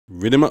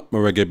Riddim Up, my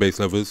reggae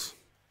bass lovers.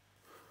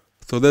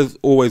 So there's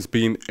always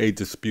been a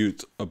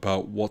dispute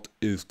about what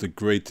is the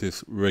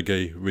greatest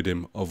reggae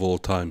rhythm of all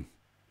time.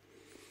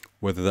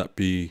 Whether that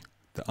be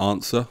the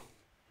answer,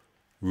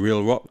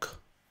 real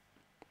rock,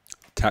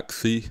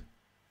 taxi,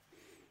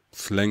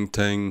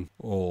 slengteng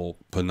or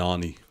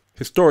panani.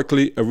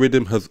 Historically, a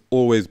rhythm has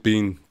always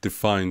been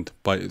defined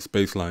by its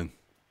bass line.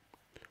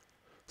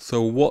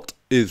 So what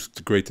is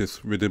the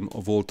greatest rhythm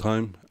of all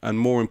time? And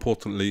more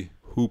importantly,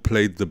 who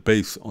played the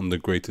bass on the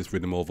greatest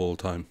rhythm of all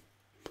time?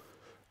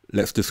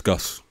 Let's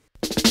discuss.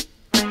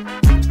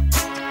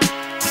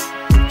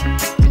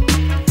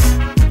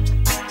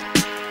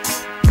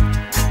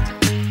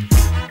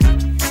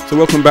 So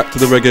welcome back to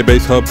the Reggae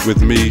Bass Hub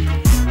with me,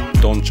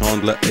 Don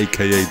Chandler,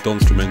 aka Don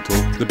Instrumental.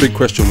 The big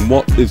question,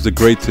 what is the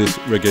greatest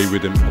reggae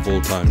rhythm of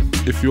all time?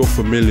 If you're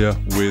familiar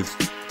with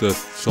the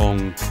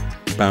song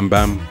Bam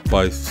Bam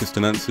by Sister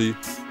Nancy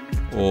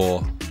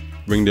or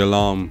Ring the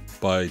Alarm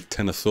by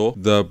Tenor Saw,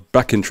 the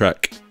backing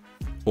track,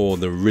 or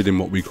the rhythm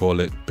what we call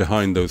it,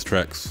 behind those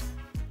tracks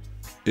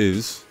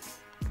is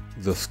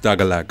the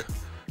Stagalag.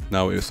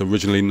 Now it's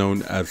originally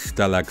known as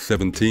Stalag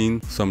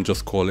 17, some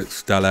just call it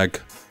Stalag,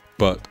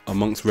 but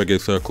amongst reggae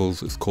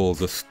circles it's called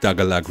the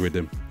Stagalag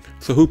Riddim.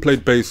 So who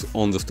played bass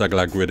on the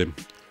Stagalag Riddim?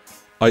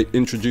 I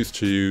introduced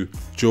to you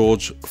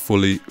George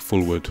Fully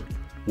Fullwood,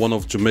 one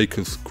of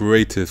Jamaica's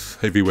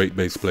greatest heavyweight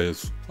bass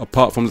players.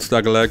 Apart from the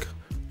Stagalag,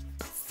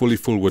 Fully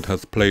Fullwood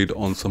has played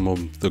on some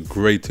of the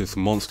greatest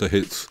monster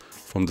hits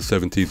from the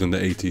 70s and the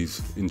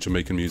 80s in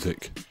Jamaican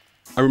music.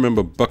 I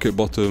remember Bucket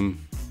Bottom,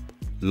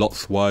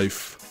 Lot's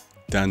Wife,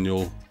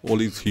 Daniel, all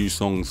these huge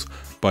songs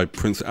by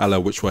Prince Allah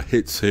which were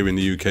hits here in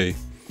the UK,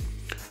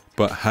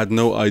 but had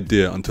no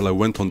idea until I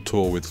went on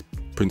tour with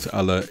Prince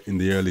Allah in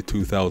the early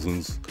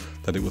 2000s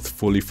that it was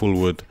Fully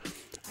Fullwood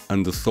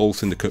and the Soul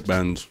Syndicate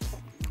band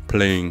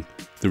playing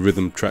the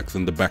rhythm tracks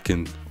and the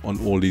backing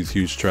on all these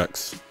huge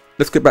tracks.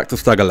 Let's get back to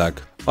Stagalag.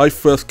 I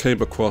first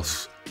came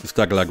across the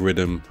Stagalag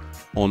rhythm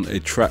on a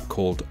track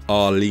called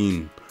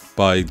Arlene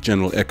by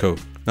General Echo.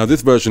 Now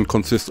this version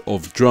consists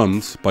of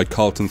drums by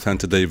Carlton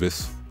Santa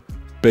Davis,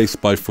 bass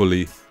by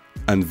Fully,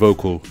 and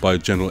vocal by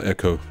General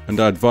Echo. And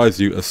I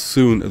advise you, as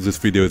soon as this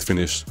video is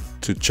finished,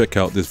 to check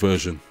out this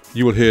version.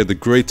 You will hear the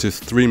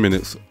greatest 3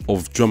 minutes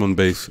of drum and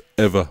bass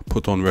ever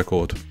put on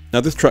record. Now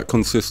this track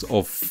consists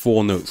of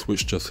 4 notes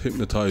which just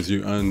hypnotize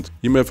you, and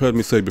you may have heard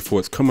me say before,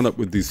 it's coming up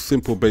with these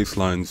simple bass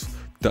lines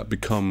that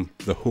become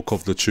the hook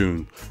of the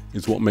tune,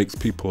 is what makes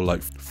people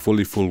like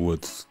Fully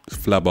Fullwood,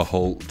 Flabber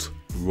Holt,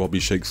 Robbie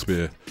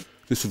Shakespeare.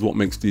 This is what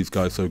makes these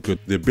guys so good.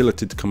 The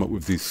ability to come up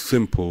with these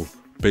simple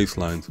bass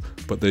lines,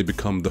 but they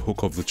become the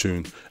hook of the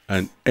tune,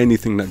 and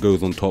anything that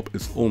goes on top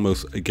is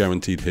almost a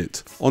guaranteed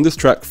hit. On this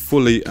track,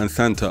 Fully and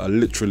Santa are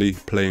literally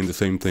playing the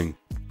same thing.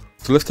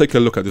 So let's take a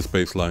look at this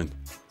bass line.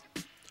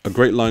 A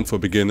great line for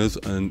beginners,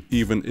 and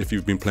even if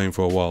you've been playing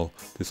for a while,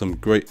 there's some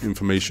great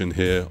information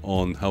here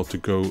on how to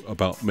go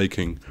about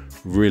making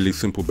really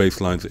simple bass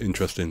lines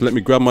interesting. Let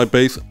me grab my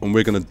bass and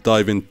we're going to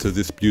dive into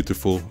this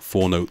beautiful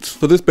 4 notes.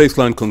 So this bass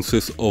line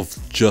consists of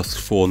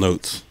just 4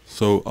 notes.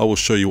 So I will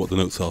show you what the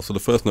notes are. So the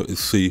first note is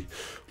C,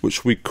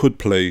 which we could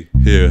play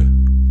here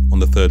on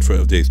the 3rd fret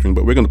of the A string,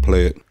 but we're going to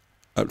play it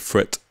at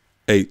fret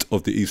 8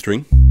 of the E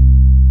string.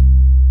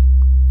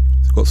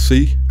 It's got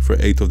C, fret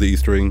 8 of the E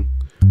string,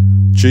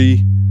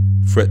 G,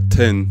 fret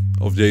 10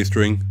 of the A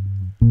string,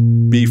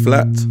 B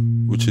flat,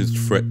 which is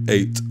fret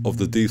 8 of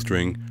the D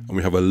string, and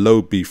we have a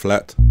low B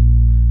flat,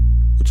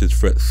 which is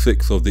fret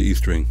 6 of the E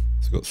string.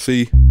 So we've got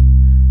C,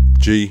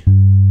 G,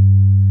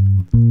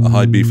 a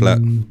high B flat,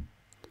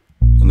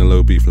 and a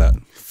low B flat.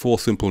 4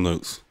 simple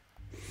notes.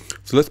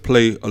 So let's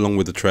play along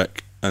with the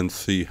track and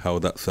see how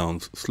that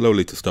sounds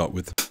slowly to start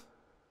with.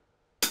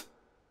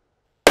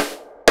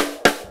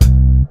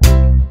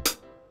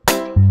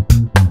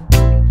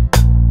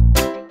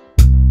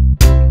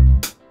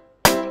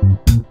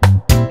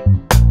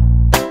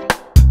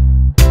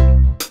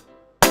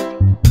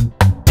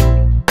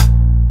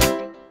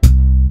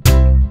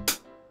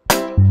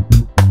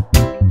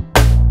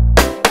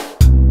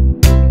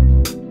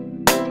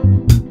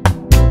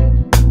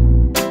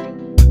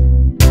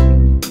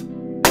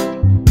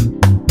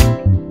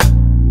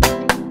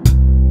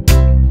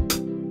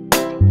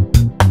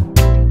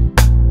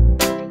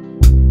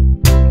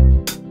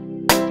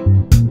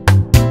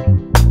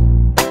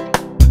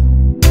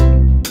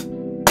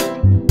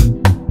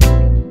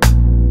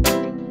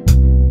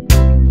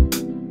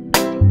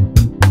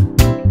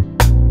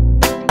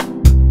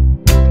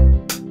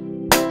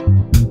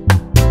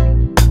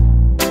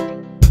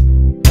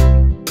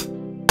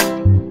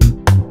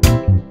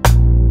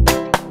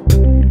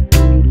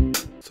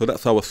 So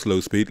that's our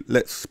slow speed.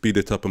 Let's speed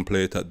it up and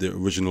play it at the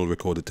original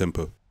recorded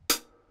tempo.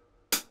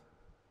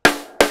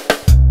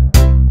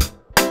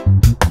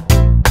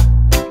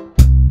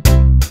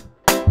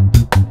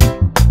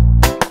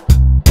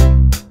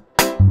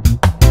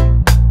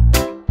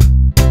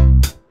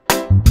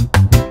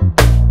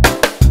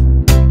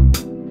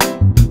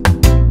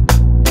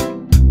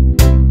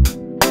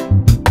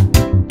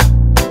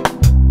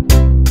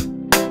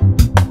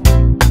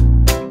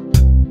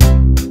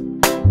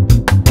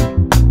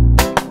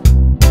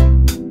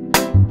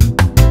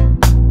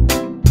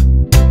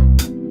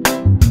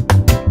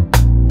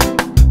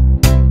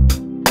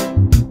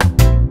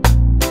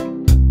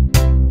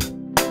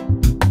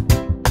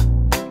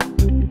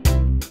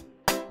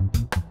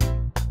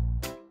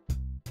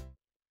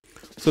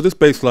 So this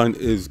bass line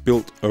is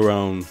built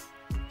around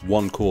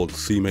one chord,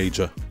 C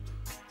major.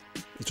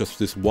 It's just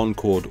this one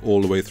chord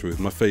all the way through. It's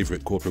my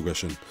favorite chord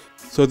progression.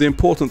 So the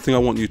important thing I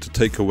want you to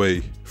take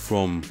away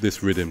from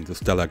this rhythm, the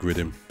Stalag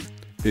Riddim,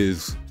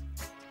 is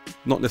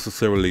not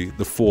necessarily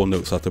the 4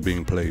 notes that are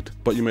being played,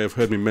 but you may have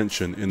heard me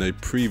mention in a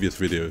previous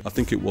video, I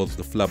think it was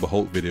the Flabber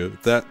Holt video,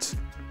 that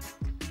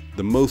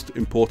the most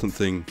important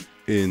thing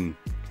in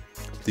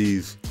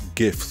these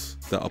gifts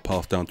that are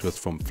passed down to us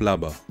from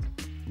Flabber,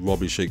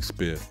 Robbie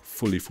Shakespeare,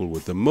 Fully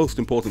Fullwood, the most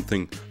important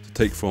thing to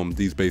take from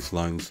these bass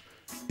lines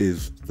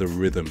is the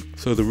rhythm.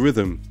 So the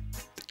rhythm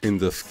in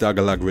the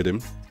Stagalag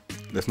Riddim,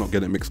 let's not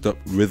get it mixed up,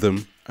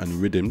 rhythm and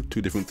riddim,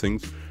 2 different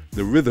things.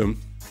 The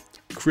rhythm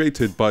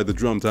created by the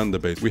drums and the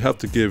bass. We have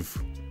to give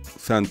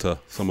Santa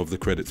some of the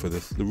credit for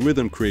this. The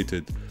rhythm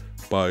created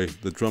by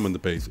the drum and the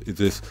bass is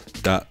this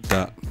dap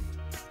dap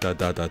da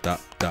da da dap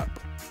dap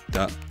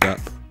dap dap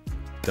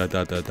da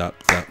da da dap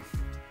dap.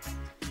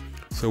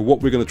 So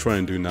what we're going to try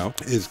and do now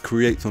is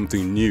create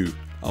something new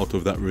out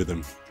of that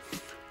rhythm.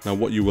 Now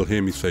what you will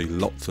hear me say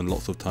lots and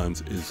lots of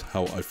times is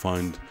how I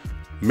find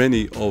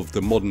many of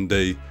the modern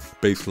day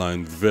bass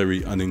lines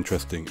very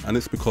uninteresting, and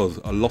it's because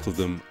a lot of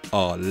them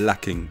are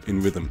lacking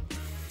in rhythm.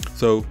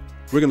 So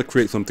we're going to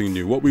create something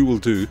new. What we will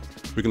do,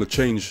 we're going to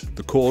change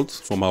the chords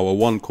from our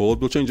 1 chord,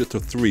 we'll change it to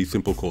 3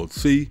 simple chords,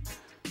 C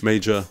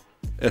major,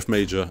 F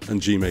major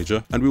and G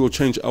major, and we will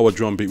change our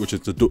drum beat, which is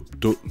the dup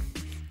dup,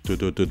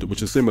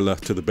 which is similar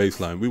to the bass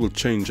line. We will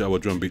change our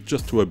drum beat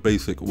just to a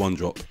basic 1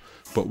 drop,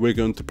 but we're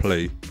going to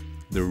play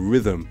the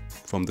rhythm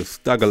from the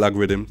Stagalag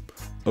Riddim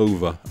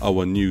over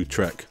our new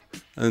track,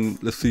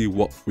 and let's see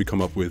what we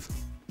come up with.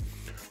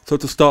 So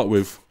to start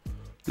with,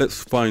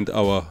 let's find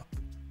our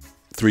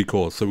 3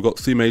 chords. So we've got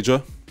C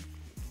major,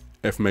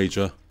 F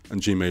major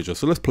and G major.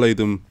 So let's play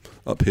them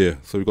up here.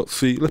 So we've got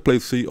C, let's play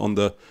C on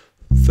the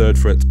 3rd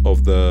fret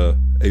of the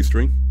A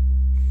string,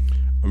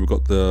 and we've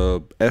got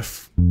the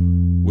F,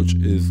 which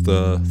is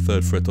the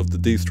 3rd fret of the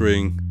D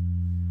string.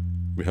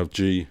 We have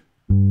G,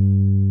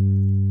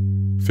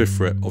 5th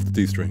fret of the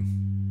D string.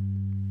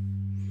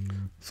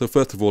 So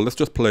first of all, let's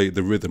just play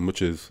the rhythm,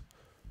 which is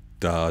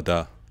da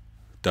da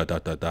da da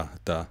da da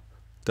da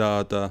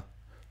da da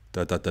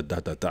da da da da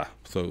da da.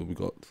 So we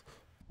got.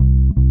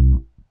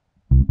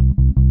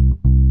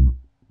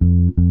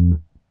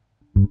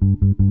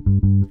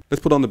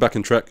 Let's put on the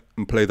backing track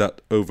and play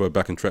that over a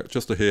backing track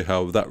just to hear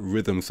how that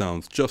rhythm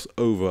sounds just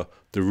over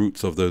the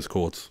roots of those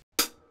chords.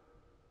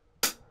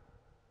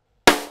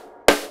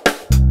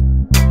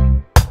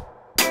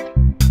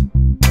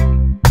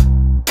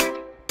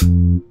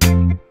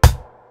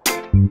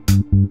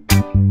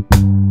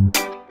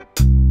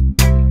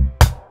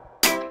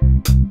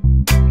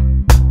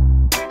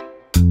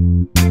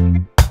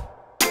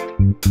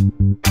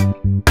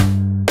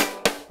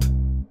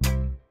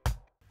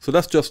 So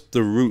that's just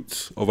the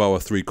roots of our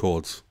 3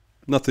 chords.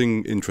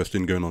 Nothing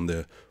interesting going on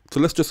there. So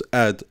let's just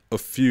add a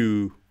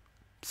few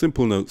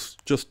simple notes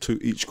just to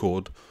each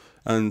chord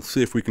and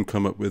see if we can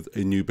come up with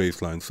a new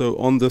bass line. So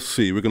on the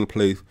C, we're going to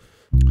play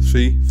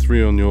C,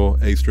 3 on your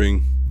A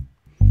string,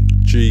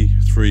 G,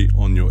 3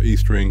 on your E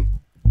string,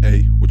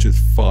 A, which is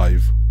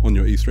 5 on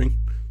your E string,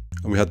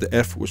 and we had the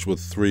F, which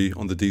was 3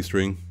 on the D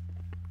string.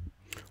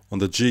 On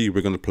the G,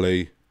 we're going to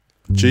play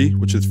G,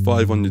 which is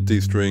 5 on your D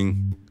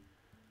string,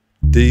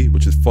 D,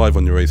 which is 5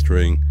 on your A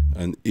string,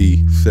 and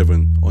E,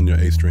 7 on your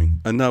A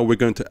string. And now we're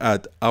going to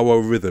add our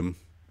rhythm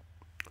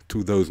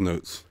to those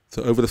notes.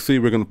 So over the C,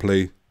 we're going to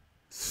play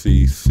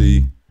C,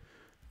 C,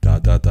 da,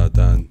 da, da,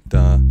 da,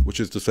 da, which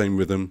is the same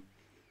rhythm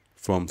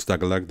from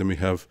Stagalag. Then we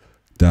have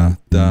da,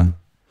 da,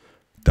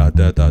 da,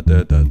 da, da,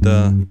 da, da,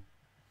 da.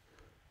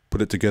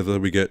 Put it together,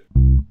 we get.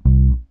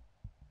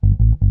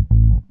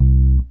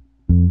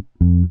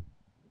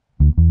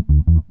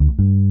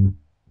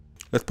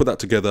 Let's put that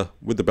together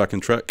with the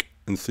backing track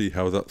and see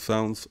how that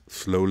sounds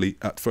slowly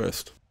at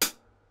first.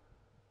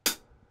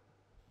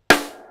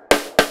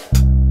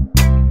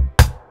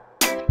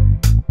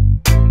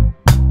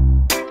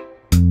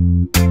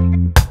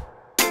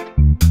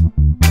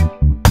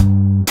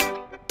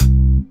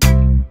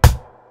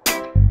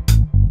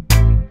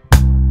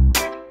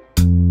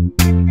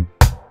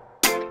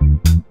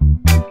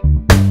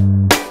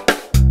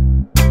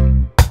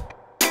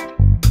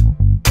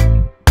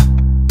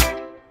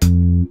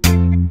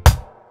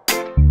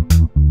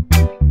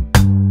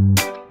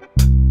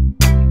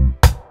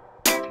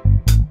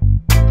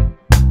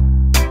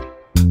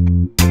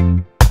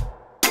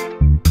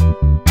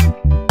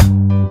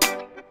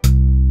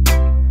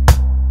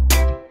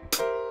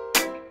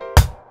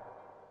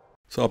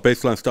 So our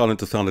bass line's starting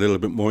to sound a little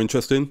bit more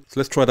interesting. So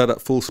let's try that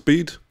at full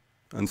speed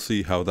and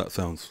see how that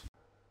sounds.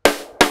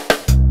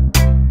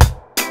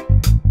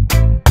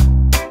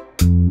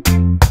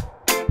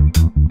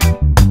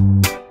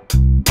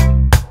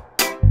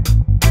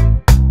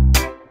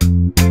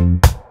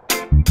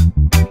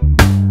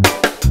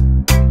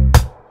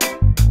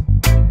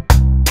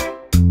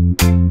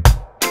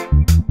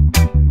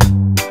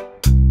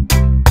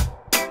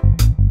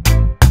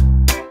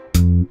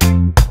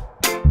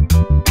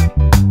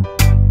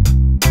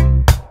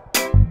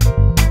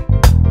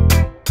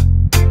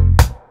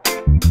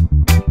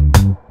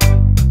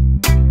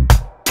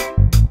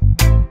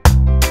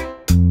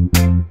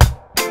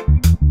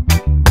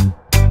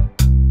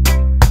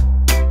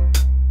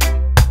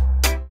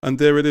 And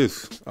there it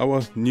is,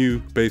 our new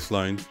bass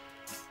line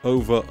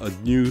over a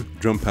new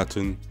drum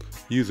pattern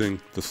using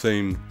the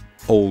same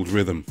old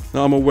rhythm.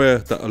 Now I'm aware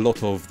that a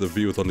lot of the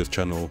viewers on this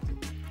channel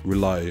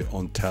rely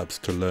on tabs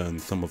to learn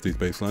some of these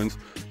bass lines,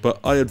 but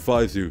I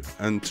advise you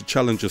and to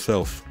challenge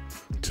yourself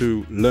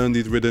to learn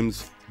these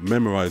rhythms,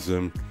 memorize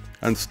them,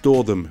 and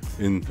store them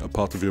in a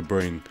part of your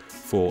brain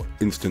for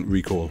instant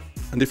recall.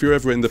 And if you're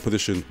ever in the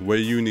position where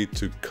you need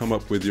to come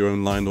up with your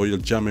own line, or you're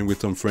jamming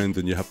with some friends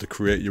and you have to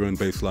create your own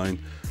bass line,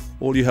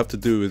 all you have to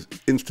do is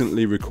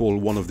instantly recall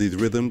one of these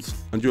rhythms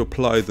and you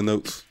apply the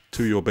notes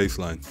to your bass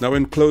line. Now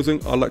in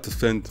closing, I'd like to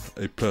send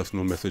a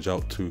personal message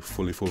out to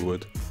Fully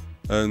Forward.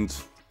 And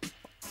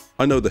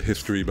I know the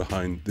history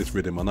behind this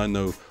rhythm, and I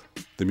know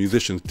the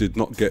musicians did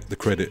not get the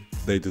credit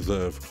they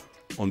deserve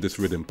on this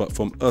rhythm, but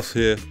from us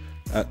here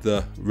at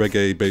the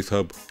Reggae Bass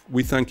Hub,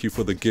 we thank you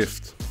for the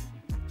gift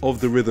of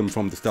the rhythm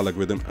from the Stagalag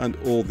Riddim and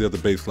all the other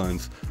bass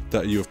lines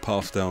that you have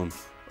passed down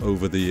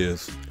over the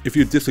years. If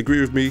you disagree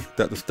with me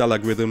that the Stagalag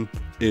Riddim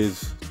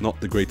is not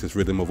the greatest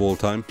rhythm of all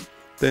time,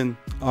 then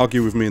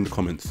argue with me in the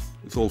comments.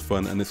 It's all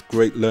fun and it's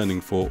great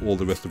learning for all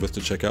the rest of us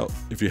to check out.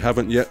 If you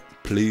haven't yet,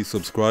 please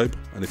subscribe,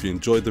 and if you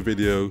enjoyed the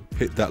video,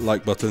 hit that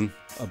like button.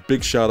 A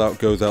big shout out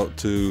goes out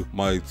to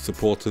my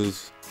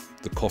supporters,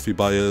 the coffee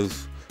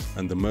buyers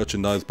and the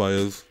merchandise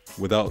buyers.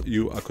 Without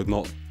you, I could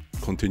not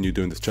continue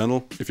doing this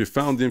channel. If you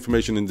found the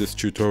information in this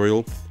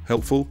tutorial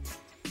helpful,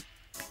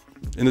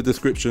 in the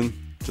description,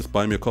 just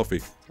buy me a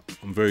coffee.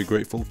 I'm very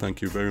grateful,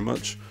 thank you very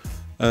much.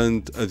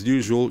 And as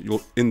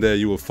usual, in there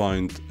you will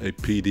find a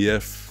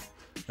PDF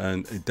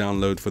and a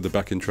download for the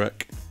backing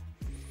track.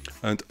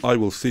 And I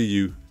will see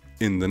you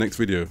in the next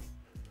video.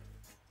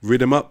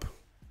 Riddim up,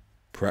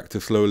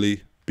 practice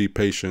slowly, be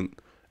patient,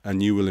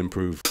 and you will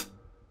improve.